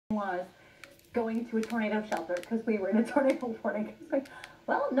in-laws going to a tornado shelter because we were in a tornado warning. It's like,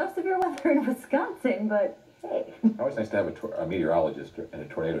 well, no severe weather in Wisconsin, but hey. Always nice to have a meteorologist in a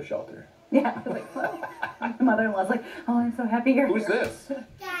tornado shelter. Yeah, I was like, well, my mother-in-law's like, oh, I'm so happy you're Who's here. this?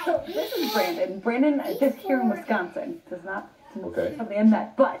 So this is Brandon. Brandon is here in Wisconsin. Does not somebody I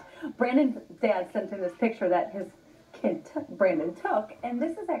met, but Brandon's dad sent in this picture that his kid Brandon took, and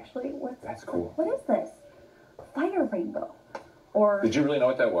this is actually That's cool. What is this? Fire rainbow. Or did you really know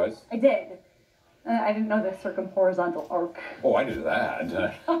what that was? I did. I didn't know the circumhorizontal arc. Oh, I knew that.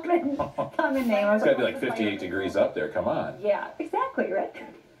 Common name. It's got to be like 58 degrees up there. Come on. Yeah, exactly, right?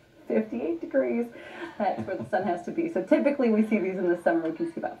 58 degrees. That's where the sun has to be. So typically we see these in the summer. We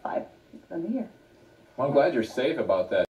can see about 5 in the year. Well, I'm glad you're safe about that.